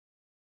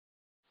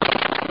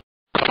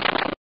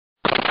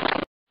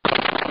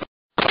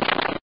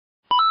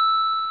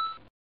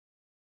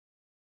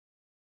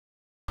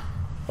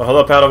Well,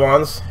 hello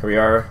Padawans. Here we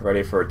are,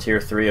 ready for Tier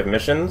 3 of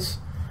missions.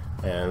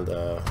 And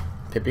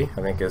Pippi,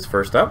 I think, is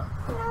first up.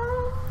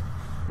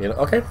 You know,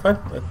 okay, fine.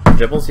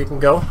 Jibbles, you can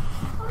go.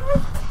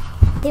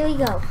 Here we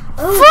go.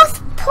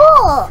 First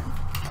pull!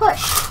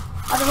 Push.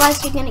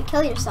 Otherwise you're gonna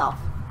kill yourself.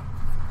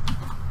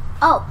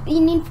 Oh, you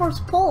need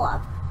first pull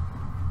up.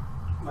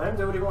 Let him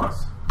do what he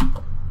wants.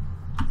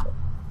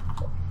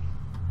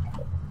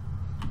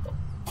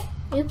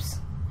 Oops.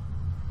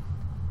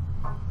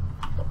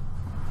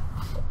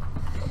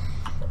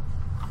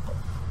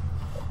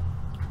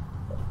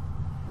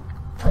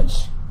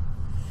 Push.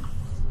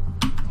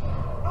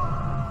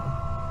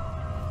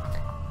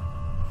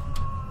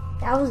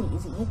 That was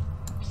easy.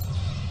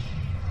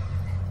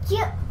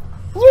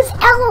 Use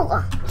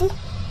L.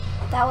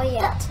 That way,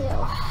 yeah, too.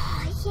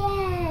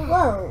 Yeah.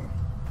 Whoa.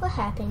 What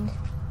happened?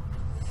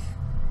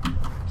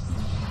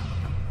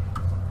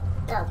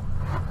 Go.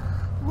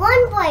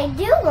 One blade.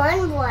 Do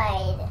one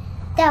blade.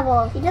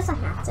 Devil. He doesn't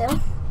have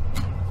to.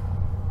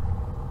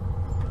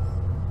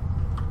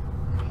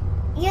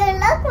 You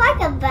look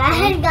like a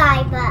bad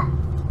guy, but...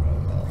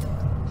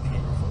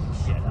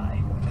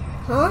 Jedi.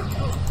 Huh?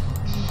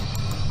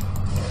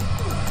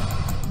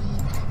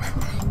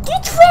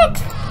 Get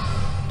tricked!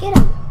 Get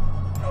him.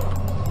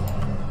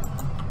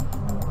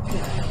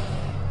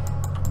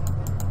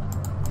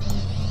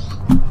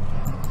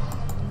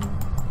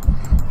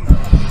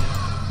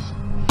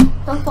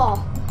 Don't fall.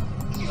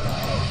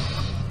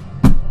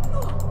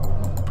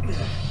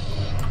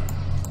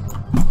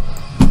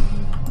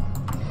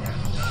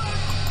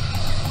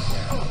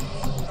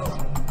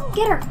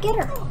 Get her, get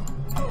her.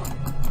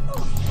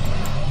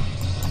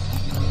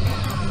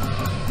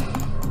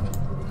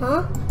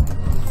 Huh?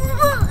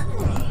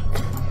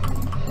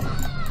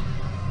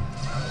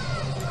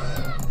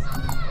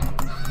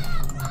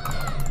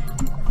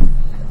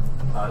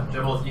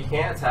 Jibbles, you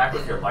can't attack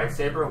with your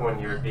lightsaber when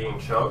you're being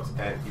choked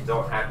and you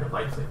don't have your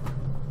lightsaber.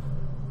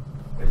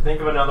 Think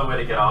of another way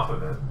to get off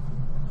of it.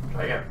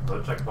 Try again. Go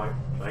to checkpoint.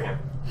 Try again.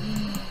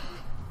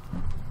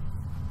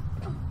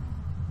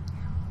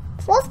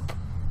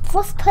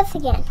 Let's push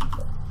again.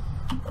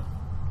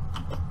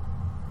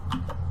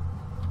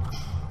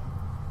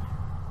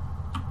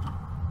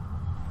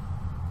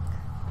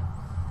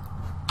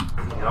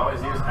 You can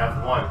always use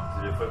F1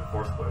 to do quick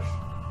force push.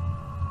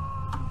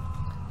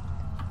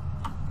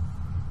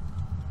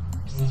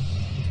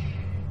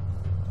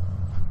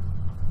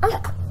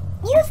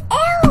 Use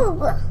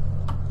L!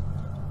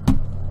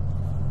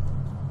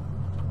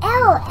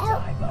 L.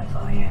 Die by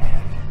my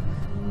hand.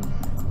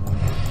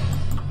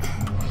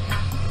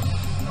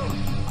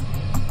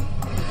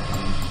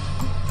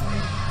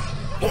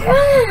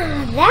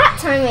 That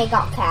time I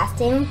got past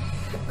him.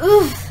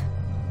 Oof.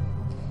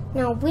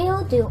 Now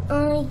where do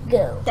I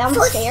go?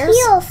 Downstairs?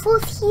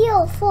 Force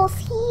heal.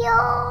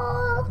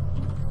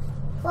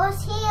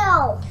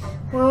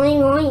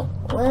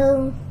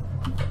 Well,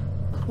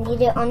 I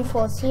need it on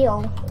force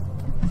heal.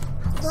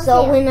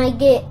 So when I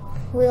get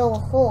real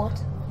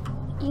hurt.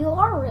 You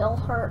are real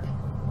hurt.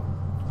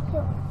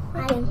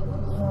 I can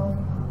heal.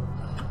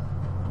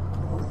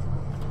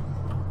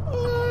 No.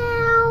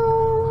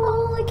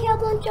 Holy cow,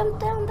 don't jump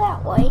down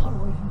that way.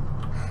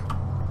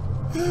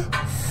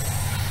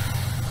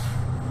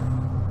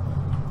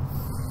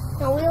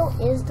 Now where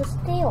is the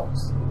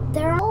stairs?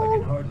 They're all... I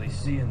can hardly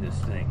see in this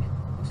thing.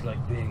 It's like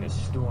being a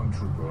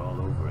stormtrooper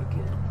all over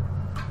again.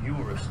 You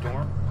were a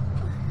storm?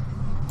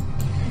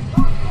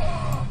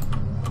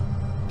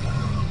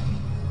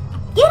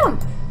 Get him!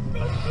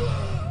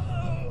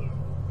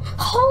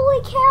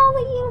 Holy cow,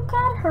 you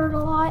got hurt a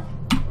lot.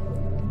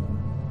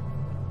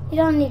 You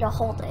don't need to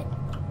hold it.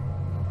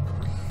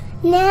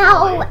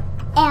 Now,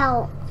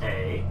 L.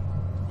 A,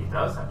 he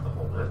does have to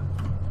hold it.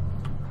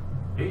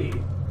 B,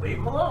 leave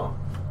him alone.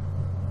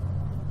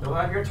 You'll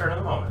have your turn in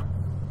a moment.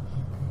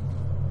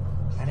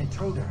 An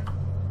intruder.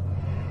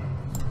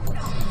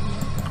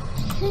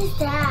 Who's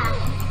that?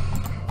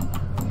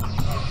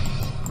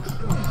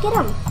 Get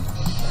him.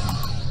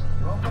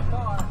 Roll the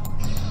bar.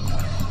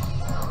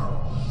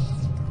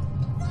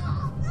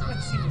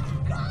 Let's see what you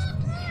got.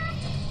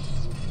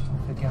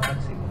 The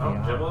galaxy will be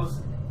ours. Jibbles.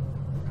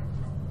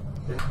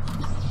 You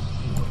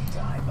will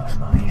die by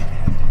my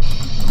hand.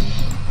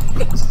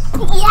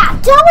 Yeah,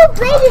 double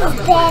bladed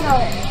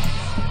battle.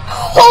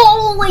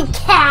 Holy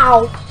cow!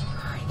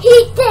 He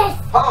did.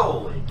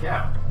 Holy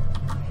cow!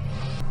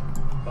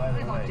 By the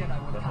way,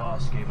 the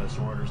boss gave us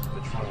orders to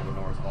patrol the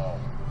North Hall.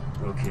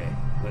 Okay,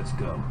 let's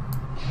go.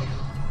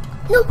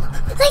 No,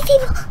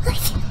 lightsaber.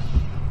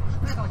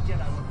 I thought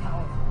Jedi were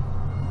powerful.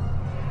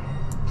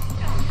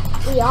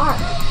 We are.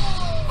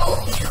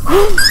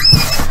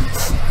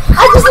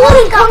 I just let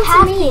him come to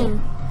me.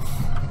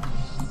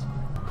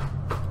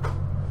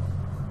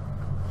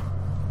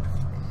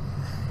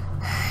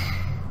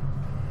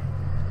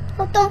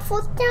 Oh, don't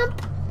full jump.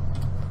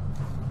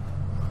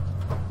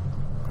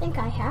 I think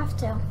I have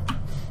to.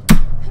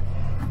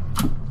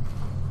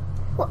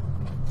 What?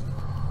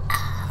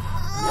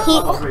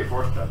 All three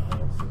force jump.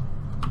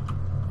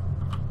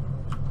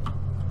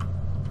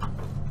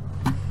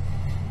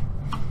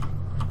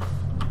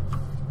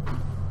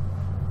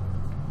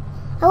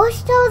 I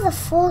wish there was a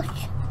fourth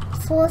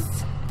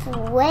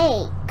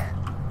break.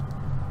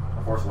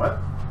 A fourth what?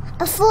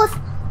 A fourth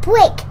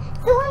break.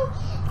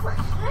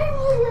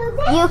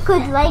 You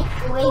could like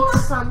break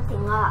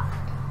something up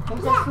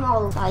into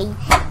small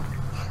bites.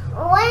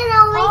 When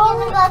are we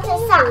gonna go to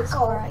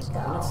soccer?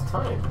 It's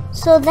time.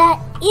 So that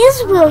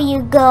is where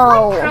you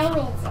go. What time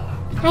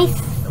is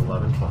it?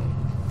 11:20.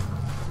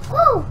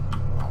 Oh,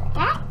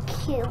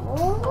 that's cute.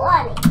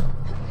 What?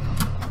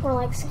 We're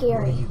like scary.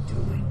 What are you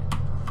doing?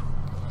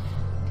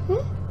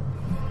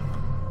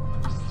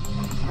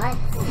 What's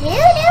you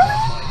doing?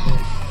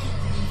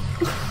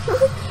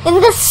 In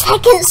the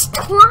second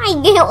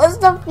strike, it was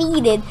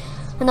defeated.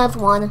 Another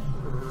one.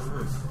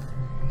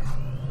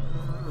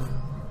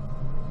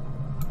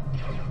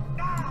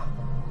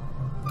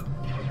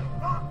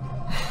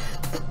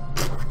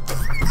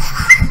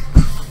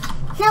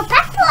 No,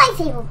 back to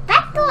lightsaber.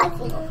 Back to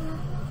lightsaber.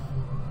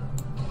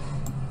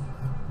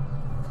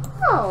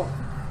 Oh.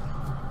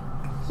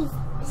 He's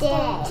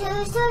dead.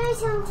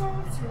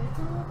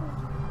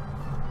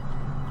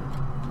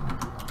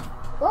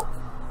 Whoop.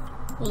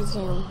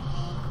 Resume.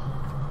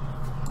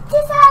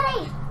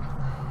 Sorry.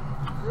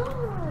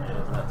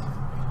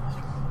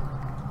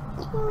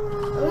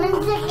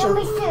 When's it gonna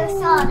be so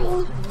sorry?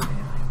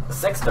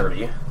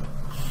 6:30.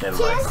 And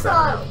Too like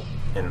sorry.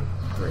 in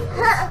 3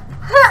 hours.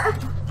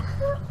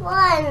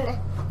 1,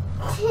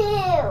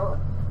 2,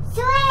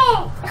 3.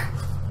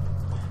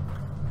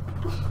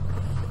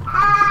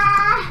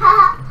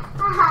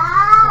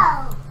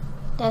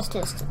 That's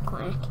just a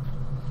quack.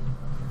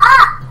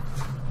 Ah!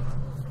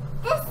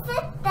 Just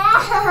sit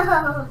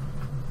down.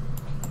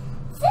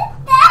 Sit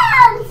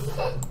down.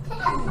 Sit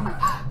down.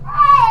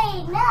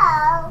 Hey,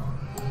 no.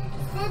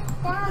 Sit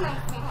down, I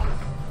said.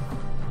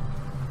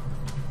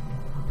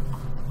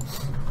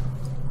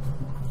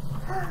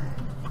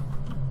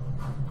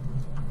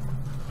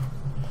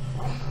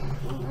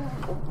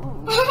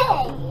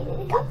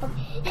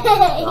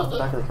 Off the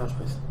back of the couch,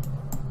 please.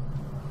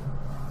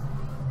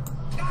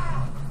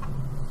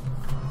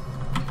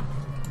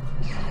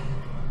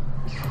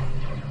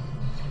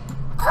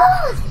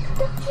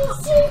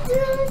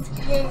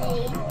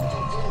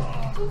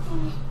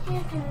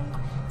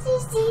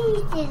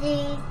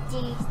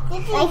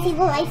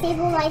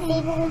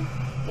 Lightsaber.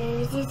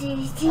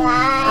 I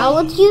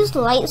would use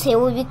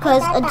lightsaber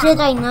because a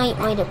Jedi Knight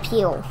might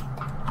appeal.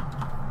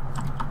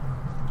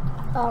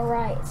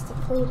 Alright, it's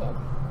depleted.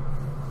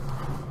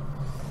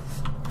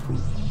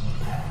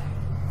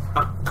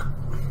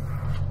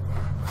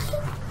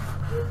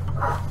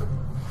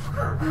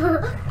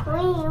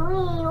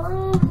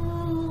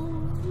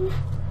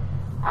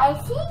 I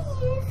see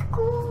you,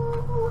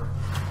 school.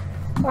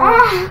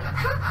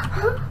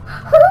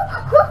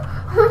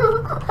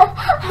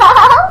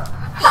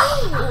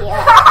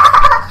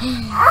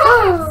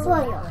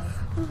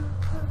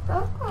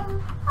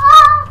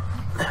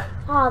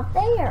 Oh,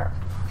 there.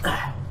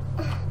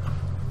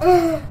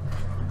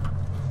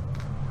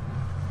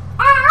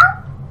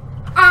 Ow!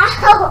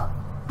 Ow!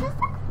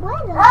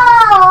 What?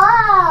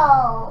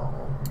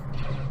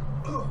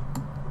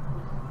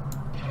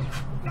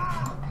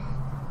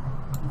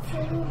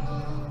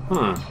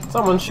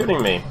 Someone's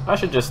shooting me. I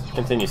should just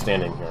continue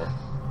standing here.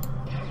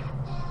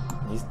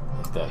 He's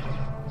dead.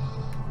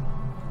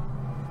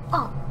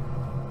 Oh.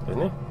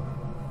 Isn't he?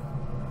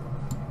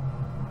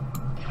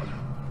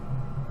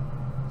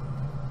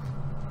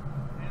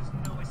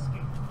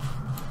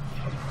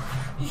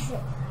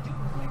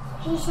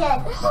 He said,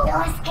 no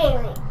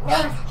scary, no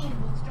scary.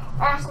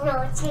 That's no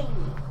scary.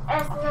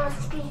 That's no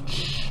scary.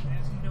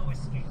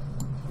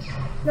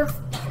 No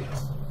scary.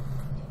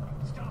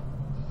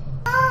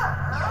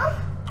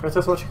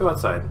 Princess, why don't you go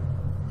outside?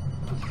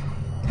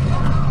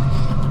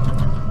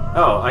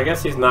 Oh, I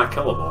guess he's not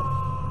killable.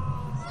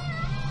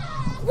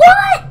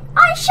 What?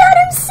 I shot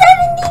him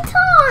 70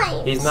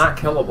 times! He's not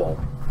killable.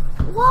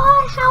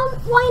 Why?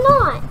 Why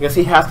not? Because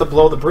he has to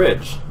blow the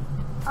bridge.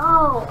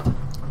 Oh.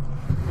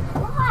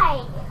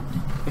 Why?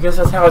 Because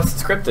that's how it's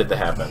scripted to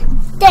happen.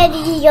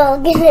 Daddy, you're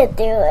gonna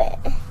do it.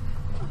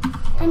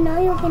 I know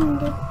you're gonna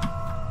do it.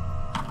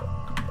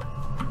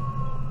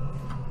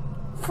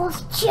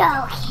 First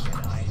joke.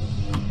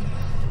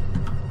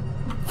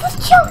 First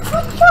joke.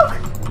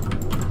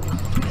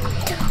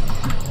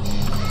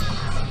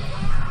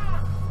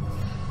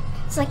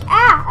 It's like,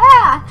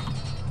 ah!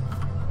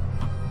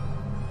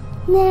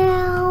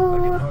 Now... I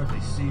can hardly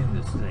see in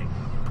this thing.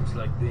 It's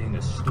like being a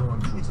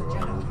stormtrooper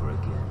all over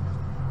again.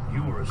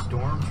 You were a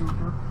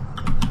stormtrooper?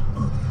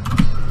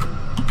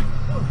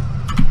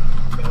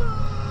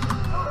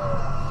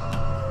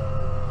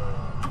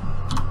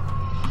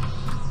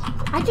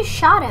 I just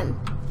shot him.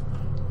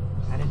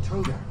 An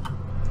intruder.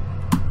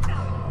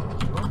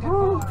 Put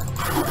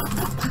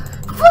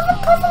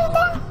him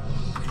down.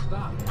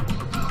 Stop.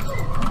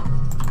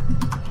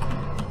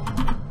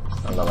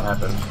 I don't know what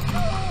happened.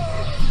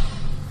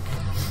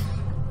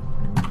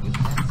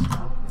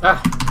 Ah!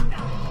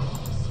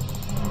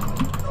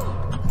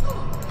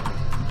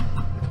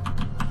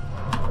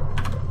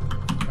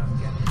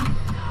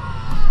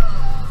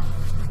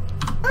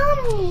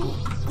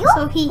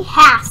 So he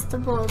has to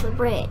blow the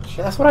bridge.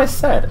 Yeah, that's what I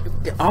said.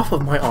 Get off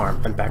of my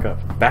arm and back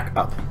up. Back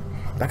up.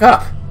 Back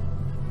up.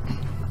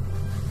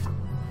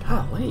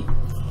 Golly.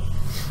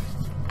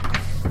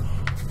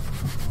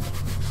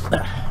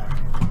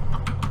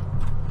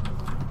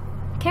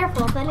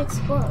 Careful, that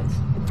explodes.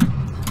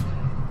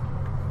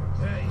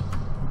 Hey,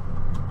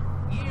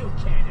 you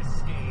can't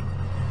escape.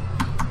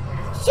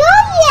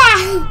 Sure,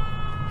 yeah!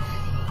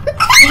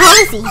 That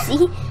was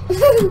easy.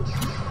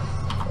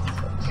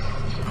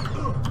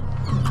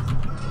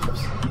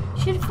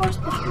 Should have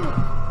forced the through.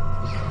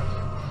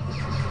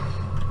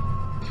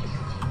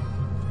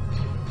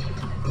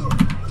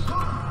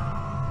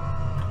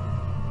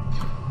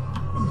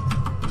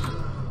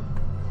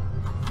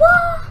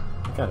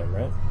 Got him,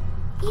 right?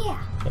 Yeah.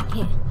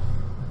 Yeah.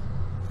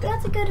 We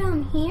have to go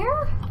down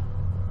here?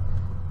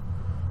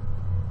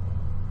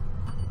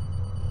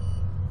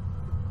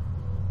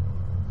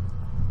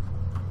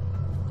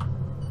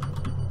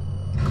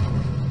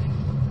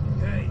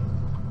 Hey,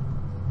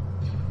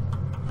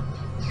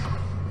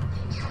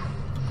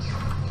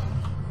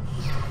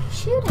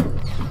 Shoot him.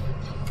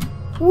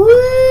 Woo!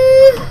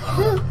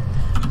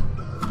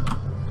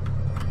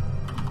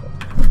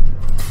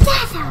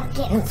 That's how to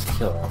get out. Hands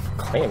feel all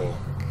clammy.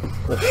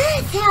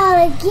 That's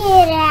how to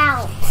get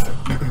out.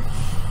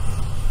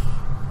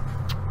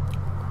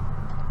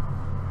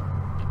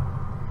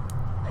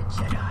 a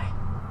Jedi.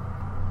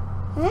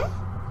 Hmm?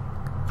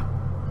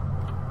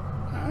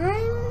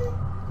 I'm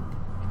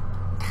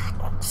not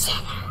a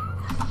Jedi.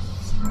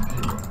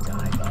 You will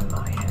die by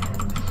my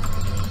hand.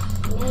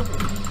 Maybe.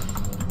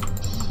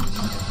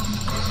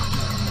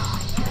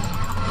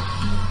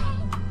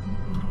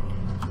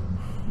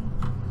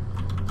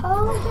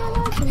 Oh,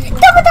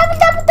 double!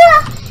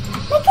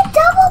 Like a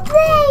double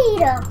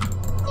blade!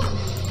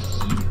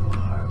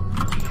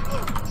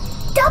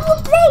 Double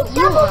blade!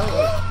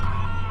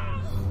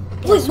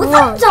 Wait, was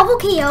that double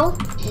KO?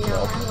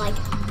 No, I'm like,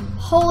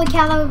 holy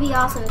cow, that would be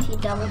awesome if you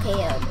double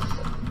KO'd.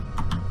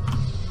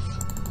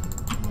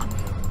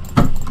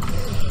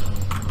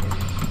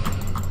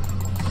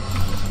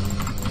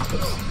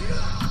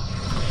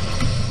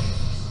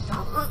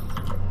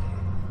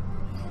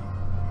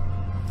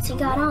 What's he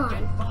got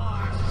on?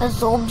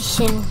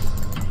 Absorption.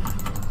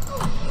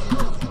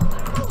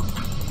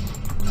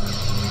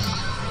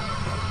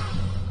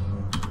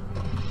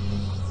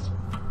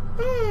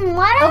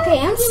 Okay,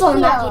 I'm still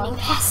not getting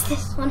past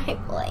this when I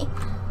play.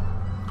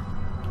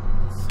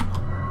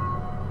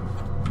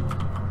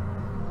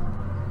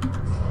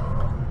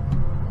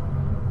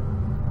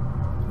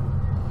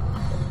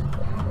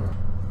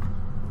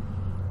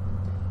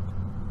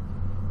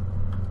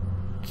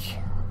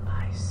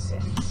 I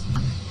sense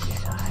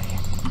Jedi.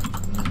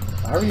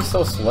 Why are you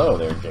so slow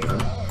there,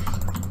 Jaden?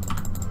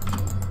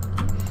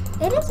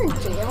 It isn't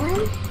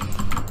Jalen.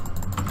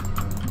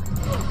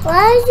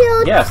 Why is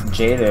you? Yes,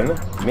 Jaden,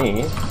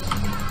 me,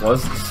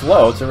 was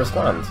slow to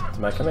respond to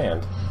my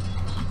command.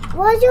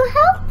 Why's your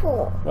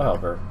helper? What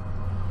helper?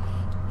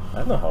 I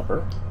have no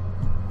helper.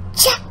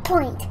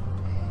 Checkpoint!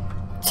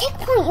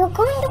 Checkpoint, you're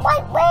going the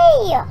right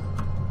way!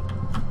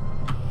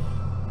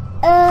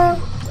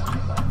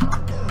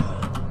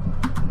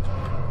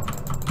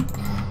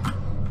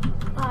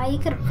 You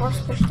could have force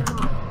pushed him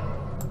off.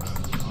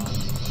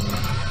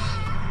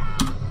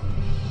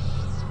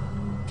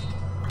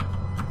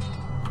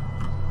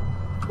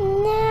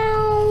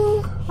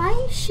 No. Why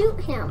you shoot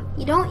him?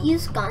 You don't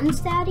use guns,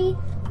 Daddy?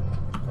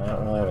 I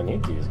don't really have a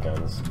need to use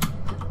guns.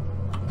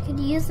 You could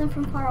use them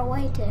from far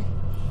away to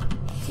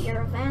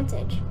your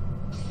advantage.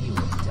 You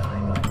will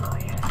die by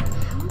my hand.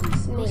 How am I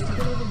supposed to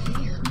get over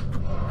here?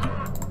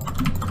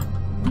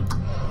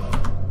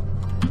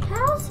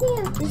 How is he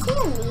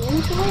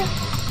immune to it?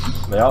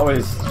 They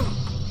always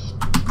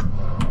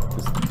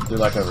just do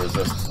like a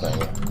resist thing.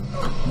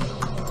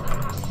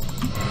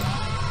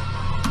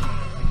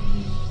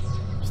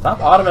 Stop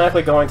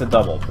automatically going to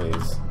double,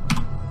 please.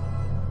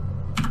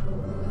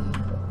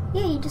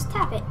 Yeah, you just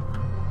tap it.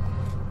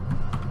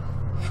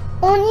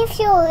 Only if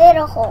you're a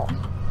little hole.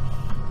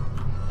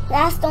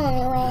 That's the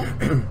only way.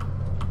 You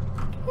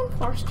can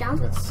force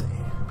jump. Let's see.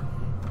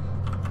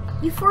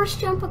 You force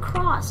jump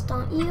across,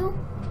 don't you?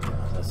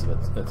 Yeah, that's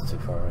too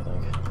far, I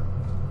think.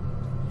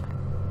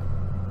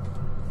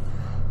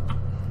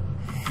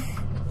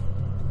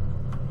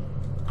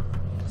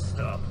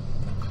 Stop.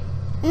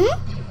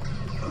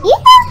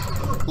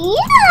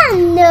 Yeah,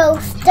 no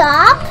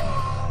stop.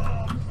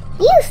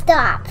 You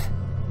stop.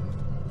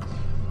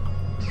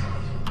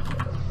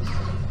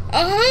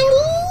 And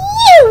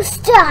you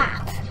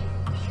stop.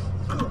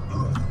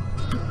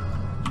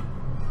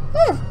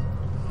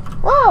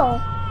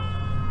 Whoa.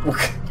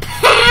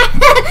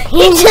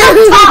 You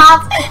jumped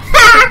off.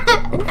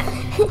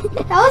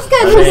 That was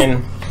kind of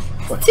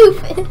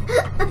stupid.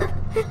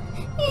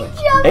 You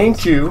jumped.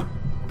 Ain't you,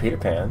 Peter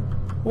Pan?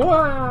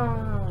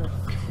 Wow.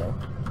 No.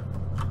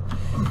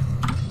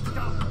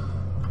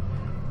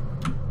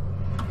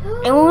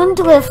 I want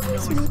to lift. I don't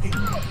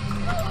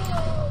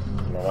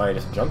know why you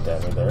just jumped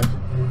at me there.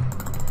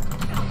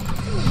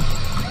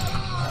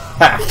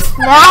 Ha!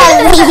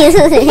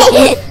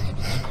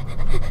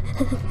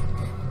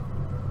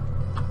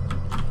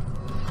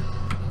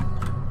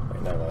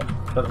 Now what?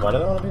 But why do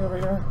they want to be over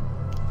here?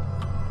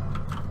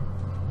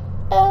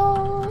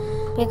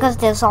 Because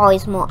there's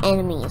always more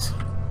enemies.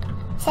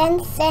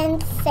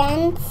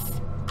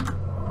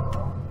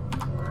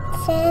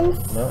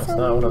 Sense. No, it's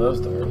not one of those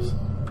doors.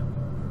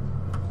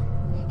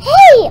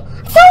 Hey!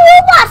 Some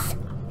robots!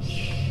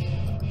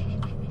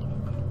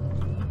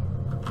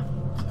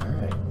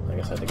 Alright, I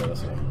guess I have to go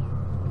this way.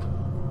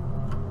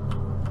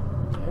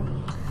 Okay.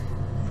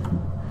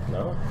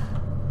 No?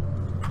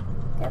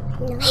 No.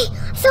 Hey!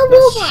 Some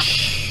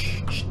robots!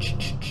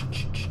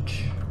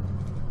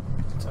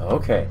 It's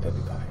okay,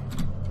 baby pie.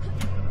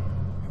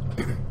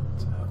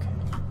 It's okay.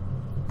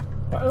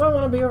 Why do I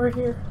want to be over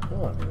here? I don't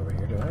want to be over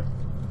here, do I?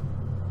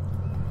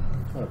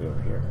 I want to be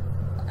over here.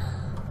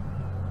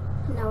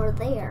 Now we're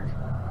there.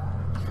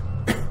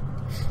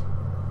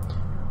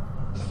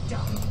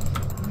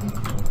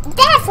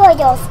 That's where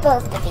you're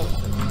supposed to be.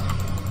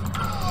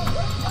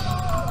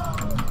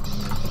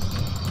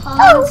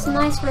 Oh, it's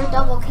nice for a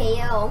double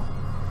KO.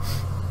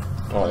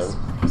 Oh, This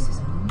place is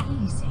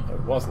amazing.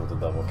 it wasn't the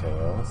double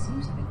KO.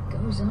 Seems like it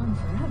goes on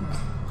forever.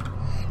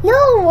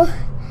 No!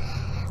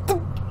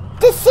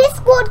 The Sith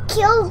squad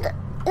killed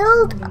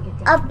We're gonna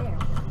get down there.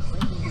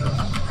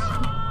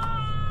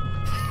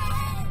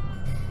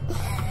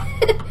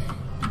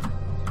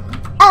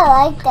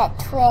 I like that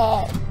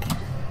trick.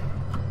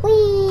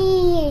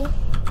 Whee!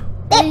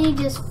 Then he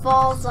just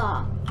falls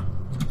off.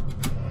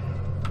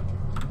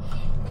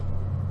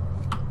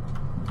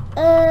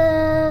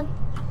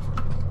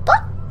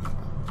 What?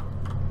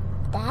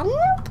 That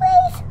new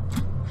place?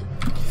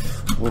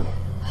 Ooh,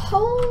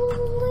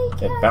 Holy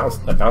cow.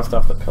 it bounced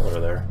off the pillar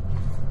there.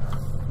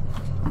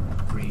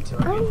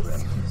 Pre-target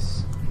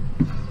practice.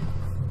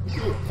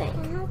 You think?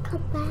 Now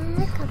come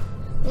back.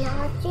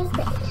 Not just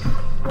that.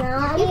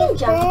 Not You can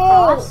jump this.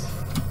 across.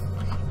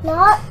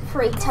 Not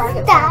Free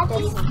target that.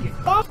 practice.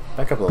 That.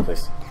 Back up a little,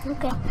 please.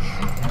 Okay.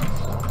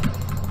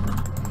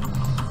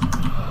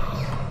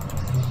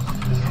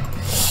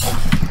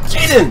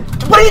 Jaden!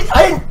 What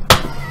are you...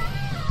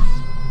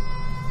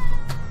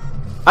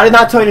 I did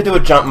not tell you to do a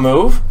jump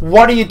move.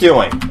 What are you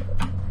doing?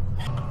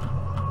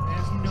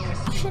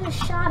 You should have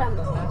shot him.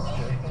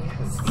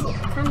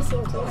 Kind of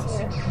seems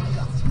easier.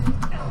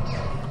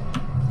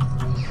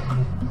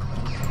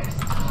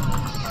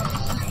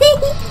 He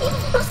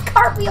just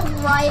cartwheeled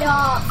right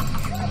off.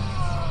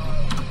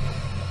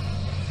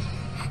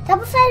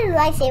 Double-sided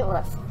lightsaber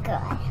was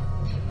good.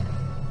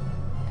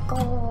 Go.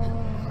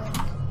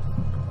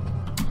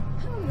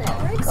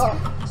 There it Go.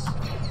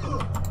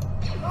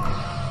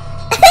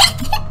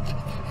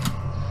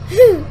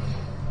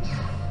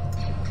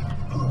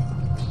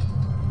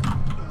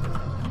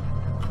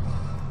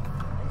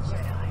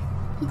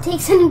 He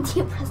takes in a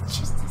deep breath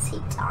just as he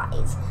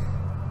dies.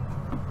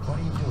 What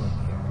are you doing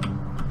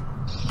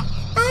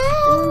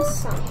Doing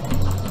something.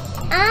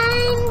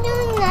 I'm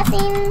doing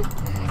nothing.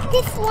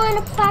 Just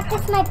want to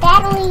practice my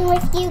battling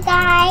with you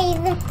guys.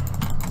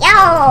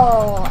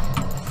 Yo!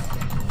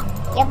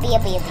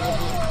 Yippee.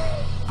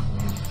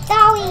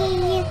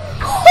 Sorry.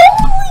 Holy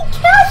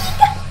cow, you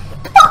got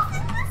both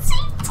at the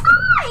same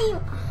time!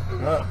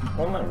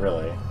 Well, not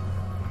really.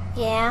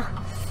 Yeah.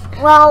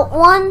 Well,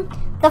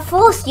 the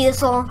Force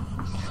user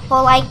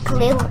will like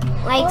the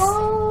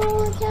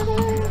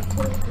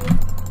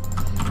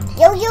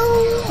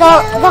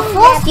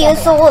Force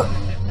user.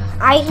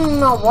 I don't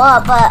know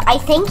what, but I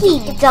think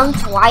he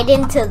jumped right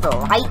into the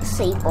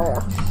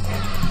lightsaber.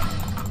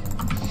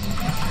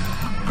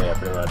 Yeah,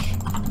 pretty much.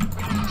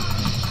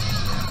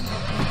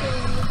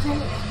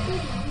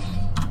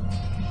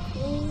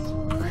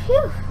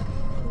 Phew.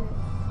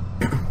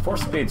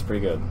 Force speed's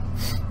pretty good.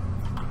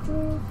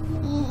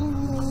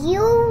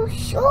 You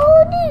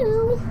sure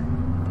do.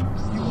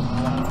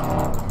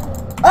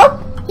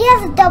 Oh, he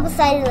has a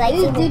double-sided You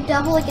lightsaber. do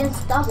double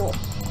against double.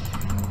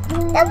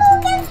 Double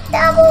against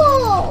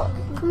double.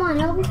 Come on,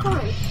 it'll be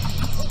fun.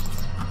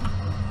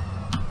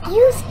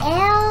 Use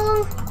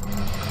L.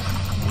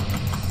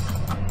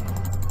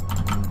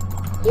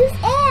 Use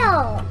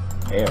L.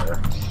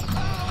 Air.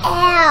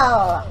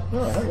 L.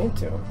 No, I don't need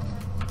to.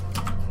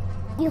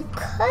 You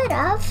could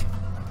have.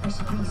 I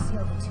should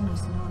reseal the tomb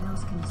so no one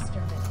else can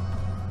disturb it.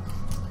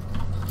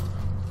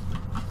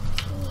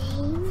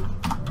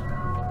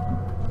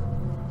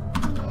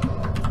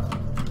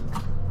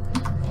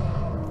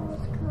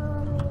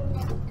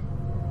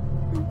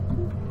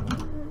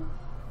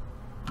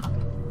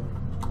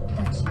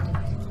 That should do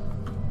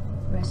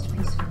it. Rest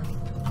peacefully.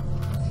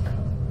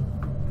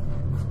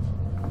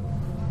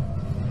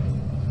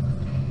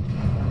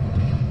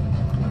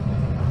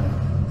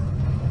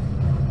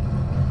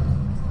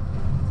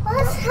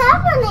 What's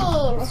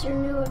happening? What's your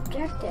new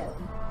objective?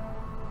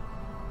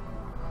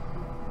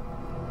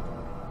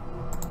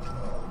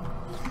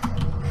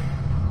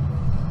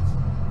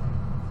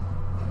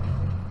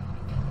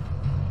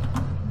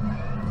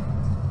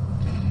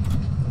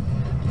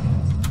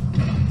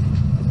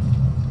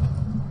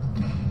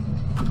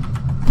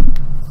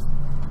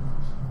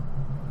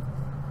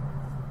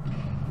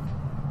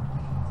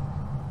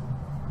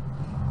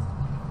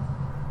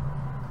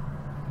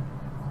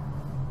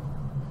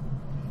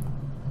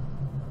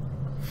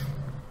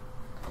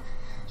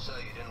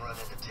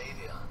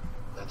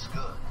 That's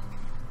good.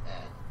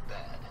 And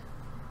bad.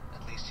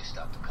 At least you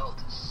stopped the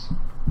cultists.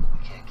 But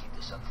we can't keep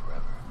this up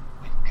forever.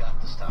 We've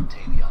got to stop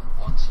Tavion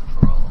once and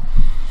for all.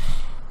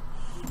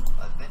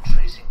 I've been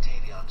tracing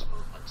Tavion's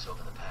movements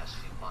over the past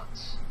few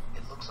months.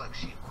 It looks like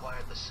she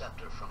acquired the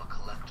scepter from a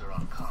collector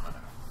on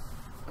Commoner.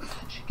 And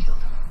then she killed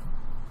him.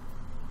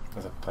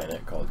 There's a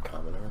planet called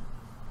Commoner.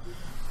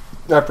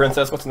 Alright,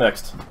 Princess, what's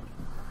next?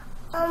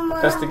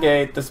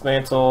 Investigate,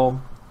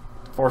 dismantle,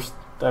 force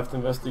theft,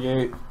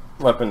 investigate,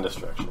 weapon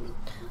destruction.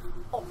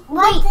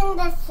 Weapon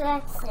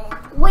destruction.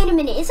 Wait a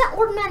minute, is that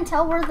Ord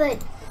Mantell where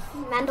the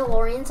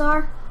Mandalorians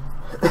are?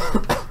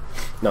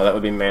 No, that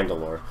would be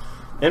Mandalore.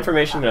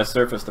 Information has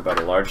surfaced about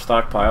a large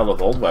stockpile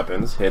of old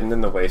weapons hidden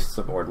in the wastes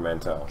of Ord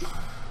Mantell.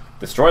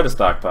 Destroy the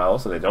stockpile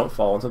so they don't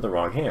fall into the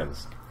wrong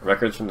hands.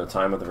 Records from the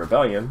time of the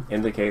rebellion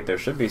indicate there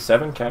should be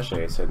 7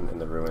 caches hidden in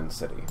the ruined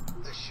city.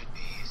 This should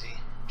be easy.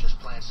 Just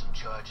plant some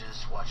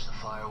charges, watch the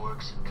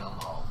fireworks, and come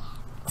home.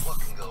 What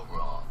can go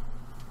wrong?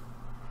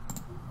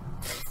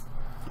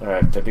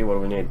 Alright, Tippy, what do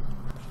we need?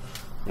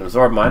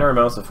 Absorb minor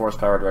amounts of force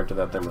power directed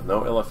at them with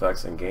no ill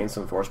effects and gain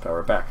some force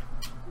power back.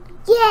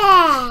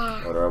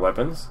 Yeah! What are our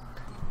weapons?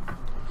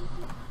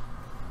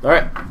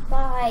 Alright.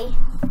 Bye.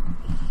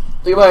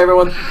 Say goodbye,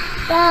 everyone.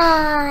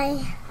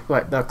 Bye.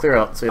 Right, now clear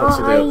out so you don't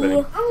see the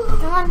opening.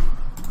 Come on.